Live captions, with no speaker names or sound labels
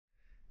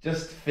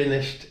Just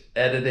finished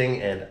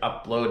editing and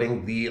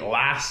uploading the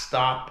last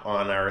stop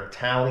on our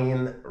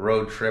Italian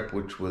road trip,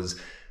 which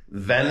was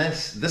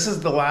Venice. This is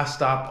the last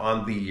stop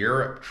on the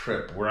Europe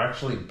trip. We're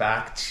actually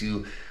back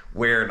to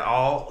where it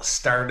all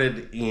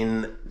started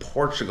in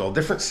Portugal.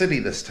 Different city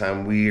this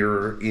time.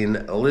 We're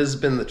in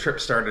Lisbon. The trip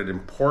started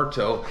in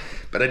Porto,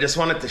 but I just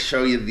wanted to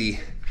show you the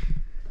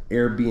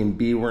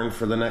Airbnb we're in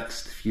for the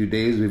next few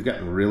days. We've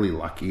gotten really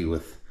lucky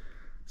with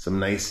some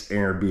nice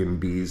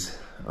Airbnbs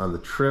on the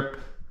trip.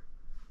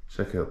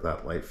 Check out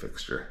that light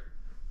fixture.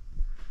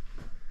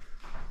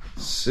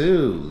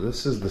 So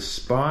this is the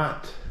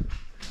spot.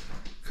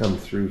 Come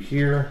through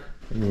here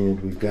and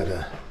we've got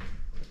a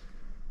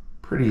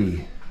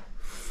pretty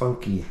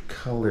funky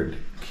colored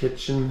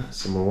kitchen,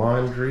 some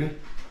laundry,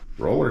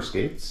 roller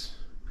skates,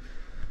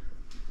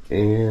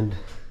 and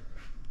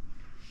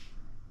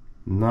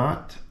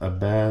not a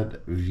bad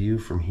view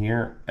from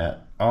here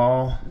at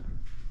all.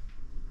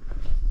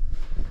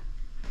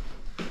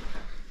 I'm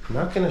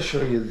not going to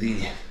show you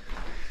the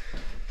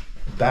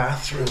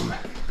bathroom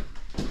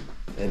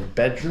and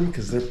bedroom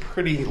because they're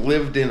pretty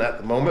lived in at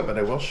the moment, but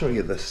I will show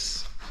you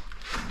this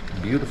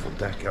beautiful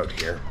deck out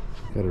here.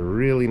 Got a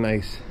really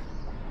nice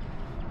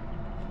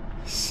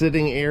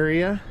sitting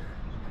area,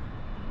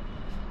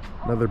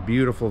 another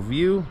beautiful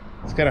view.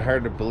 It's kind of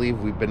hard to believe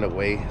we've been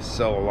away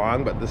so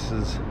long, but this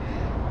is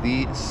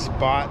the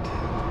spot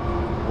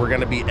we're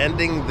going to be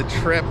ending the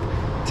trip.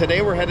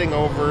 Today we're heading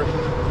over,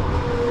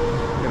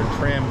 got a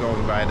tram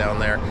going by down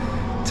there.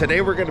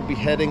 Today we're going to be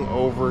heading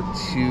over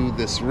to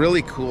this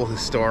really cool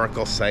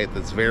historical site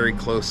that's very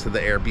close to the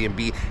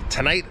Airbnb.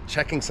 Tonight,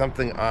 checking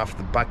something off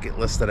the bucket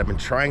list that I've been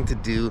trying to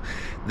do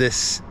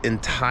this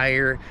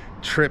entire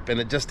trip,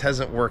 and it just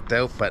hasn't worked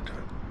out, but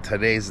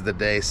today's the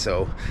day,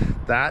 so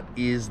that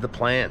is the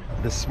plan.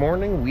 This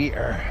morning we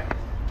are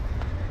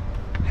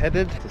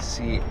headed to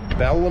see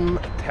Belém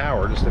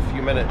Tower, just a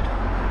few minute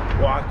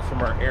walk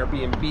from our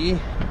Airbnb.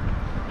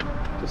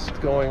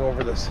 Just going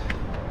over this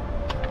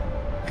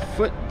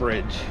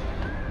footbridge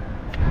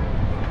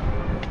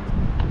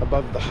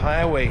above the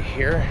highway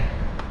here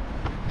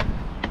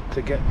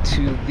to get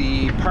to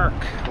the park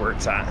where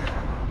it's at.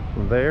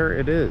 There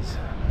it is,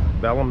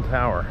 Belém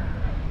Tower.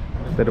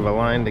 Bit of a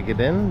line to get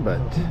in, but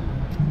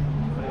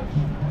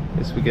I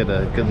guess we get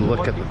a good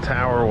look at the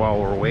tower while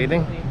we're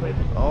waiting.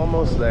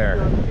 Almost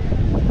there.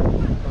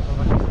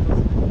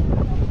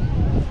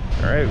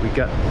 All right, we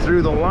got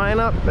through the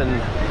lineup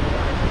and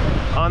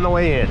on the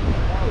way in.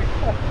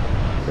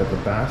 Got the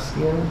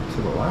bastion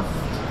to the left,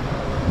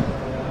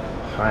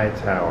 high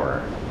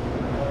tower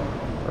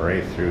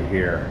right through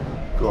here.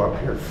 Go up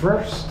here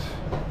first.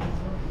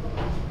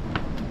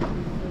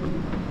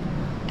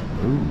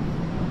 Ooh.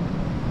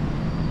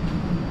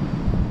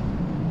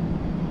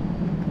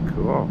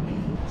 Cool.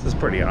 This is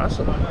pretty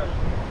awesome.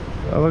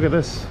 Oh, look at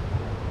this.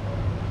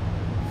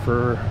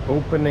 For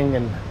opening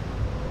and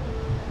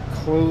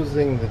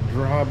closing the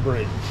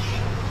drawbridge.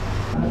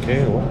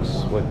 Okay,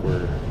 looks like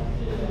we're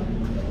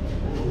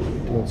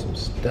doing some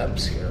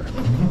steps here.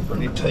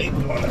 Pretty tight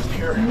going up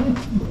here.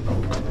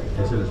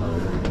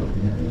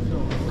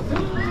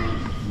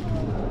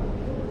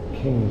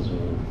 King's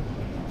room.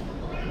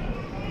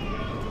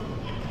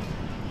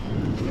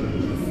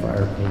 The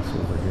fireplace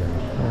over here in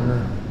the corner.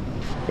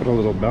 Got a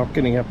little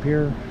balcony up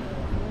here.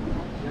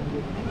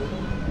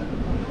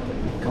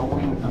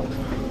 Going up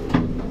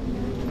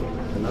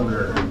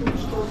another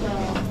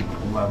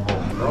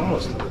level. We're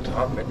almost to the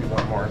top, maybe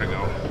one more to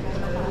go.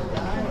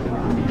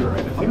 You're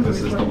right, I think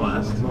this is the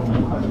last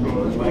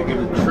leg of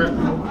the trip.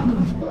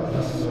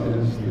 This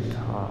is the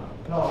top.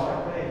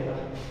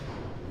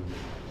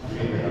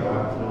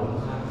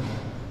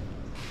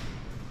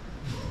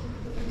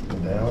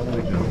 Down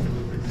we go.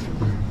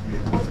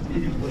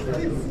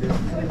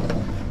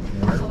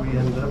 Where we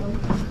end up,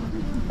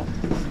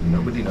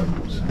 nobody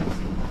knows.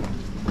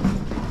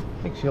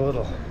 Makes you a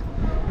little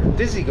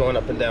dizzy going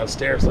up and down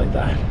stairs like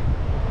that.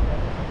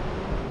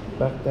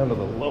 Back down to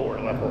the lower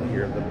level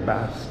here, the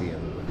bastion.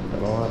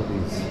 And a lot of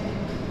these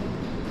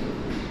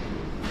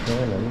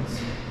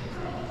cannons.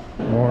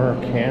 More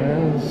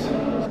cannons.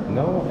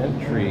 No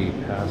entry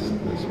past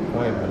this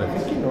point, but I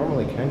think you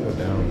normally can go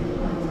down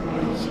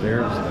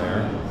stairs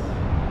there.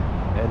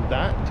 And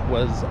that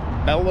was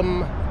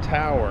Belém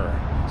Tower.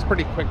 It's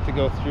pretty quick to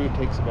go through, it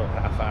takes about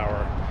half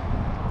hour,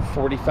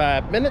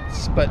 45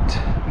 minutes, but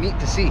neat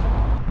to see.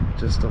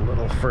 Just a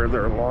little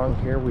further along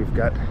here, we've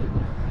got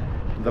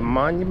the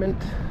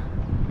Monument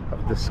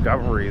of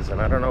Discoveries,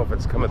 and I don't know if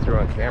it's coming through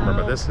on camera,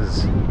 but this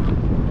is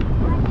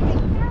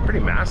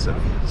pretty massive.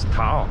 It's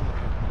tall,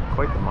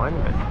 quite the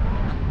monument.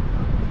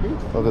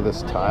 Look at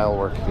this tile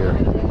work here.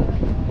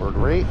 We're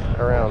right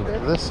around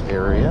this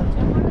area,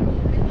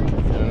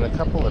 and in a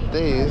couple of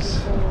days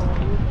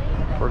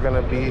we're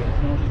gonna be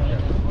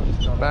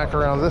back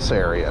around this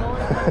area.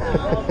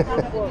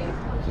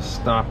 Just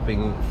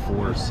stopping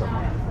for some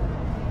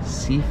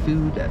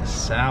seafood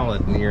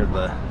salad near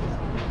the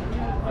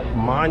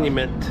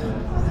monument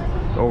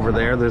over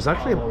there. There's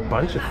actually a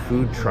bunch of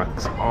food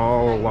trucks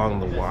all along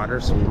the water,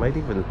 so we might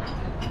even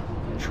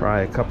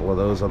try a couple of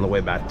those on the way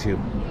back too.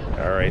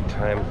 All right,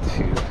 time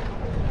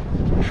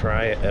to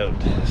try out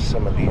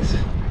some of these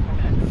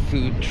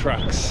food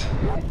trucks.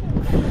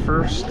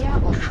 First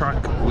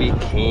truck we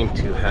came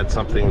to had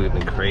something we've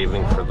been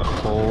craving for the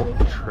whole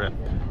trip.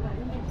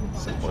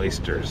 Some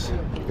oysters.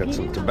 Got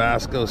some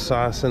Tabasco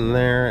sauce in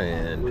there,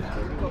 and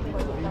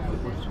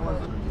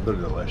they're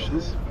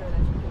delicious.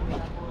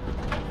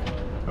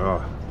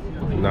 Oh,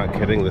 not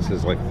kidding, this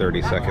is like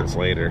 30 seconds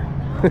later.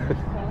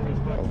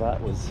 Well,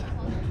 that was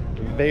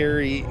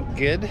very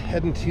good.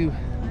 Heading to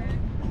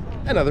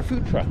another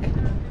food truck.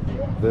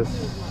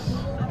 This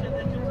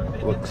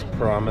looks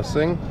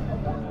promising.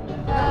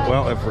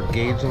 Well, if we're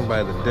gauging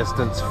by the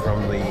distance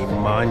from the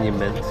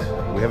monument,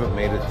 we haven't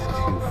made it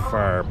too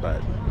far,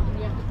 but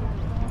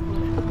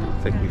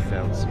I think we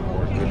found some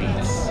more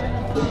goodies.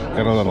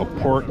 Got a little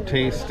pork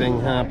tasting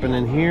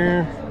happening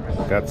here.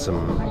 Got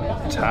some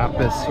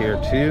tapas here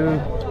too.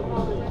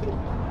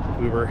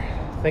 We were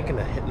thinking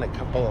of hitting a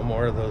couple of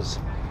more of those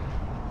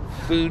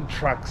food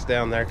trucks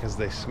down there because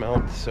they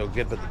smelled so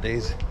good, but the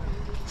day's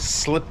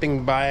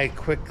slipping by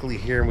quickly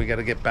here, and we got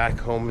to get back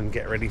home and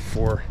get ready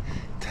for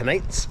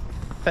tonight's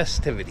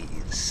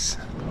festivities.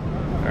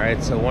 All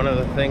right, so one of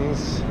the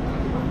things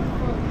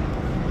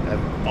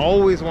I've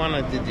always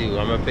wanted to do,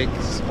 I'm a big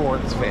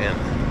sports fan,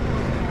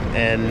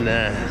 and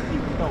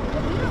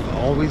I've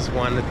always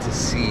wanted to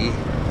see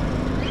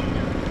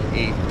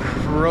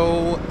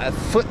a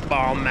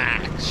football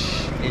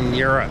match in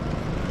Europe.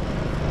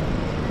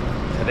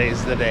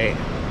 Today's the day.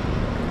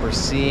 We're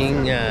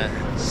seeing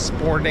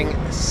Sporting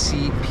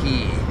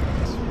CP.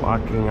 Just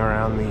walking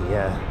around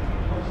the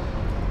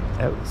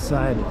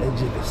outside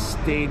edge of the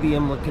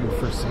stadium looking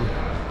for some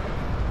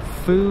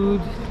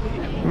food.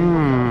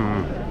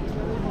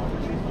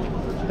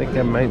 I think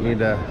I might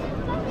need a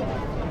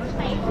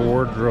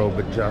wardrobe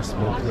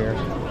adjustment here.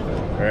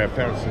 All right, I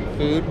found some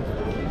food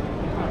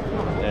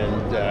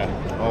and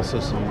also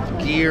some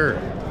gear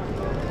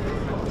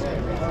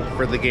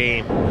for the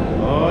game.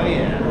 Oh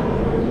yeah,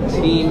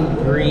 Team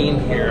Green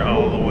here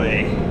all the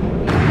way.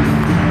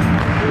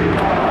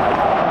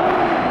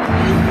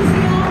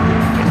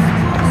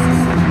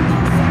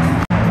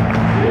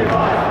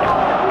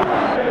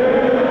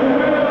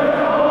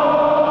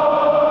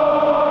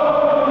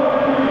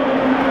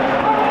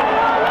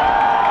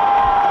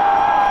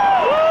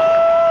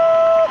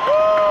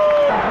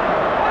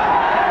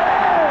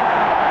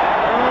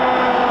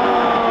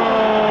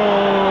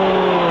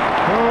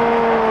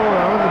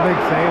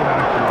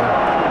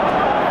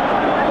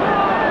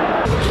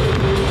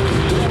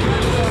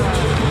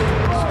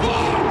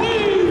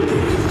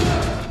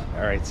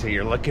 So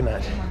you're looking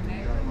at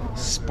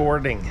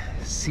Sporting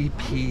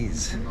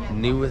CP's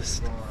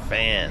newest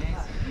fan.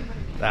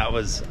 That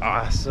was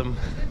awesome.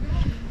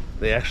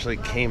 They actually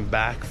came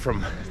back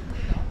from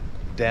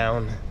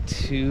down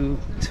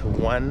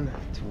 2-1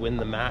 to win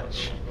the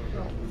match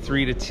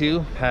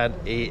 3-2. Had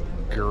a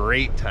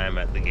great time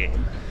at the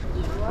game.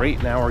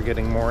 Right now we're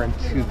getting more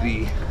into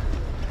the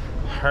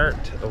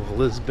heart of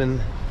Lisbon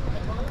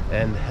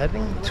and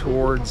heading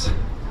towards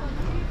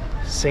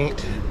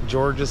St.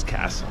 George's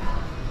Castle.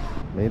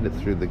 Made it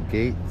through the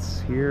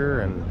gates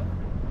here and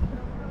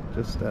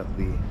just at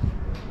the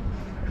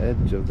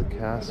edge of the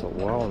castle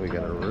wall we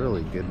got a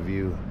really good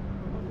view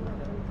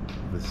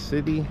of the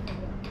city.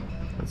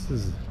 This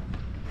is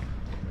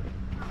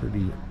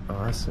pretty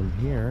awesome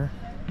here.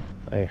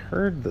 I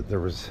heard that there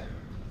was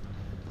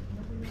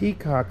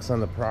peacocks on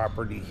the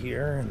property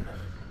here, and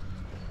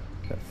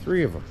got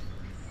 3 of them.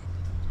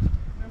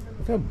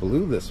 Look how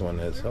blue this one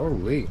is.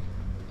 Holy.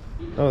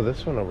 Oh,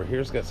 this one over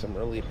here's got some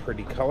really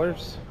pretty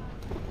colors.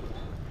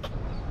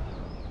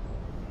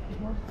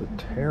 The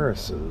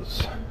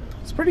terraces.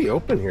 It's pretty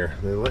open here.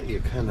 They let you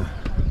kind of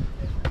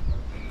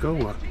go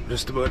up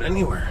just about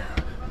anywhere,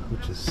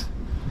 which is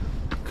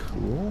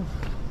cool.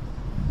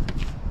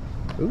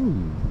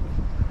 Ooh.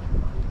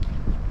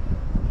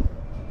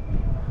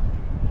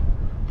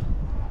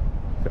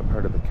 Got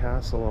part of the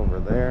castle over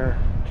there.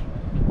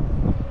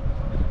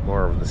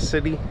 More of the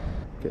city.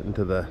 Getting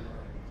to the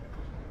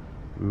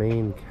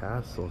main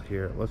castle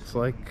here, it looks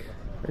like.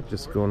 Right,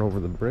 just going over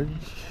the bridge.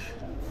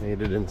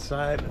 Made it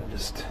inside and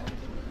just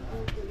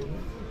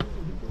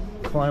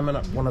climbing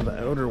up one of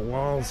the outer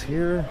walls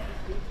here.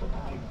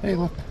 Hey,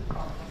 look.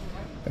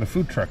 Got a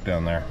food truck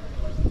down there.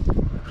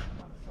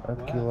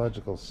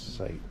 Archaeological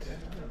site.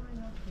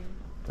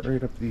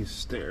 Right up these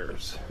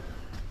stairs.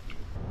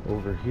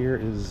 Over here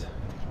is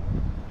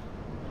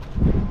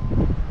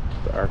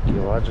the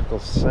archaeological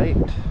site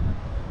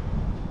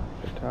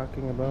they're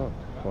talking about.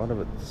 A lot of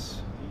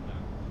it's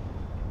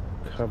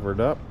covered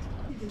up.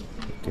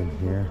 Look in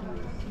here.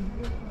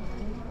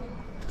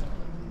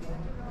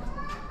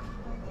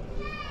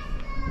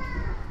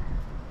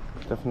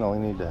 Definitely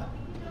need to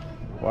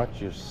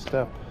watch your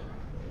step.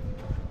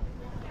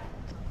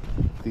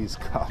 These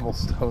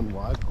cobblestone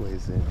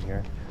walkways in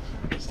here.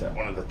 Just at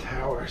one of the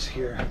towers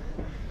here.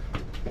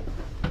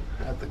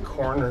 At the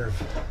corner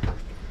of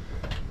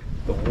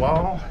the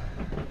wall.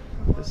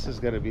 This has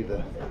got to be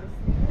the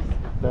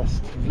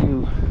best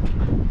view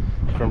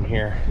from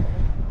here.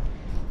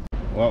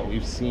 Well,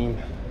 we've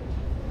seen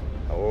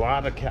a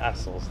lot of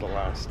castles the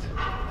last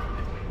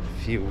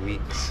few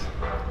weeks.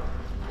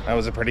 That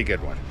was a pretty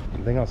good one.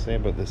 The thing I'll say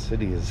about this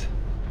city is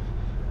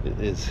it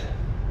is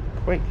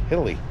quite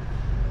hilly.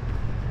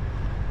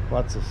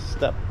 Lots of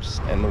steps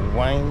and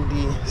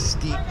windy,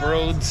 steep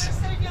roads.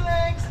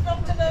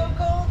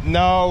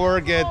 No,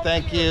 we're good.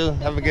 Thank you.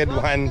 Have a good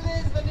one.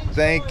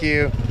 Thank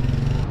you.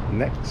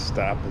 Next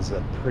stop is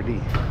a pretty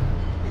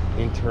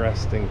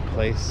interesting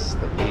place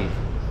that we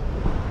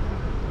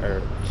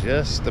are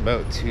just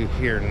about to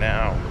hear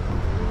now.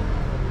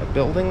 A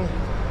building,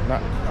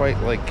 not quite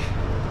like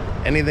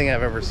anything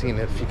I've ever seen,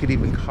 if you could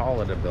even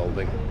call it a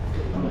building.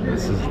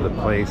 This is the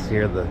place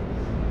here, the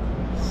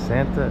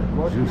Santa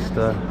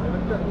Justa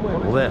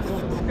lift.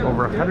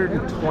 Over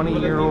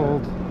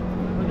 120-year-old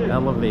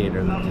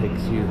elevator that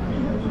takes you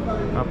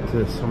up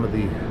to some of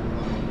the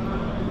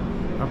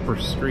upper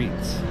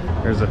streets.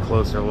 Here's a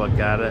closer look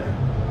at it.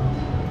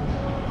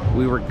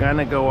 We were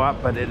gonna go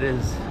up, but it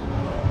is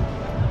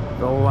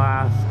the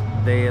last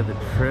day of the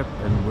trip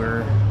and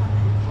we're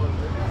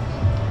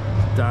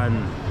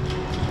done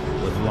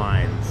with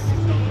lines.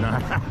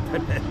 Not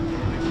happening,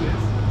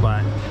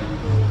 but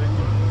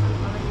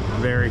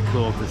very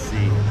cool to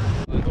see.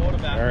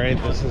 All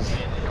right, this is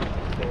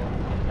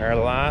our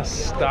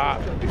last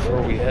stop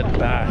before we head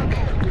back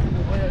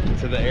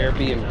to the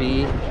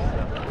Airbnb.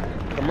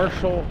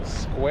 Commercial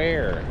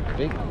Square,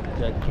 big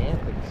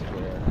gigantic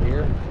square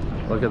here.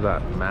 Look at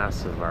that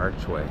massive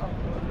archway.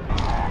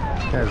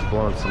 This guy's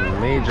blowing some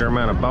major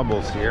amount of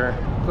bubbles here.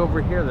 Look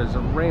over here, there's a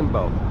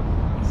rainbow.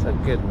 It's a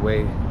good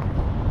way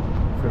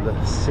for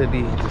the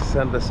city to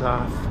send us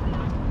off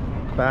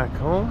back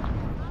home.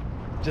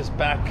 Just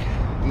back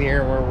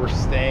near where we're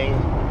staying,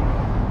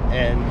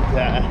 and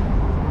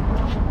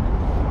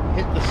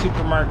hit the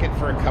supermarket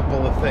for a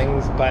couple of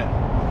things, but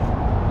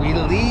we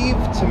leave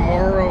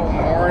tomorrow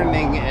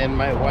morning, and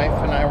my wife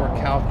and I were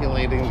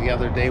calculating the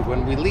other day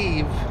when we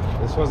leave,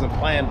 this wasn't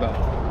planned, but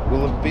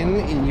we'll have been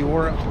in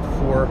Europe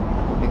for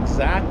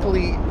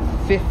exactly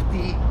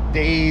 50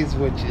 days,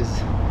 which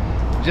is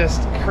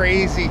just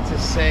crazy to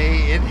say.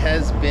 It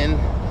has been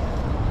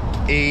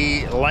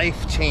a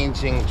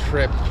life-changing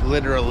trip,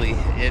 literally.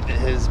 It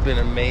has been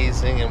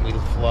amazing, and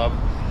we've loved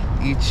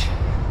each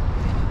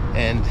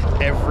and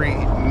every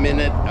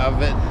minute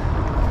of it.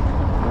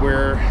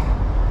 We're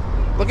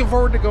looking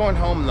forward to going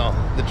home though.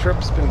 The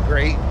trip's been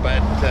great, but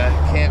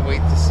can't wait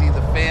to see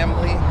the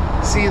family,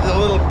 see the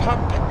little pup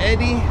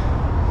Eddie.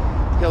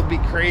 He'll be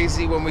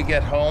crazy when we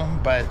get home,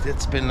 but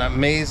it's been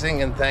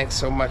amazing, and thanks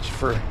so much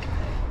for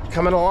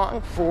coming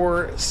along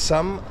for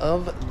some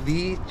of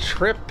the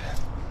trip.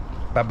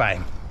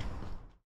 Bye-bye.